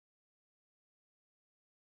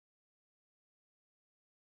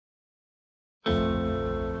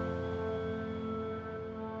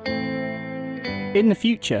In the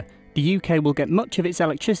future, the UK will get much of its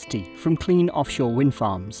electricity from clean offshore wind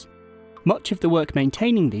farms. Much of the work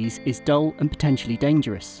maintaining these is dull and potentially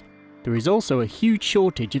dangerous. There is also a huge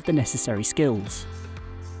shortage of the necessary skills.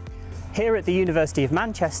 Here at the University of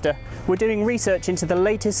Manchester, we're doing research into the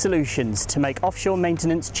latest solutions to make offshore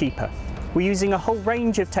maintenance cheaper. We're using a whole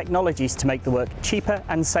range of technologies to make the work cheaper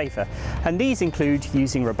and safer, and these include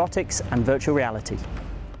using robotics and virtual reality.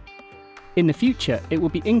 In the future, it will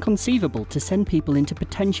be inconceivable to send people into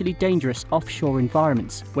potentially dangerous offshore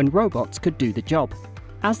environments when robots could do the job.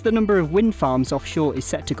 As the number of wind farms offshore is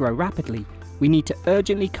set to grow rapidly, we need to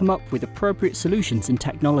urgently come up with appropriate solutions and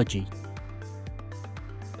technology.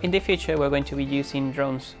 In the future, we're going to be using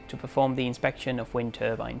drones to perform the inspection of wind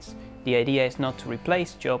turbines. The idea is not to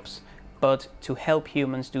replace jobs, but to help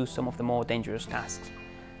humans do some of the more dangerous tasks.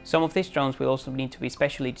 Some of these drones will also need to be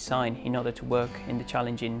specially designed in order to work in the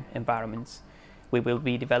challenging environments. We will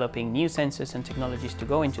be developing new sensors and technologies to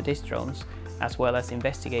go into these drones, as well as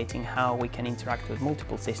investigating how we can interact with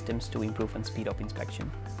multiple systems to improve and speed up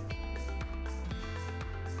inspection.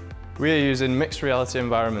 We are using mixed reality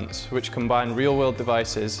environments which combine real-world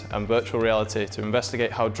devices and virtual reality to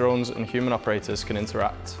investigate how drones and human operators can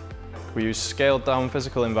interact. We use scaled-down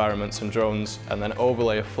physical environments and drones and then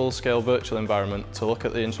overlay a full-scale virtual environment to look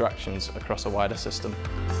at the interactions across a wider system.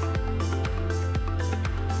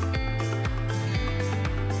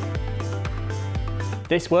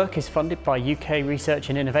 This work is funded by UK Research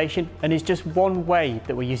and Innovation and is just one way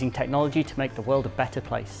that we're using technology to make the world a better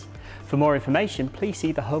place. For more information, please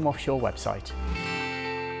see the Home Offshore website.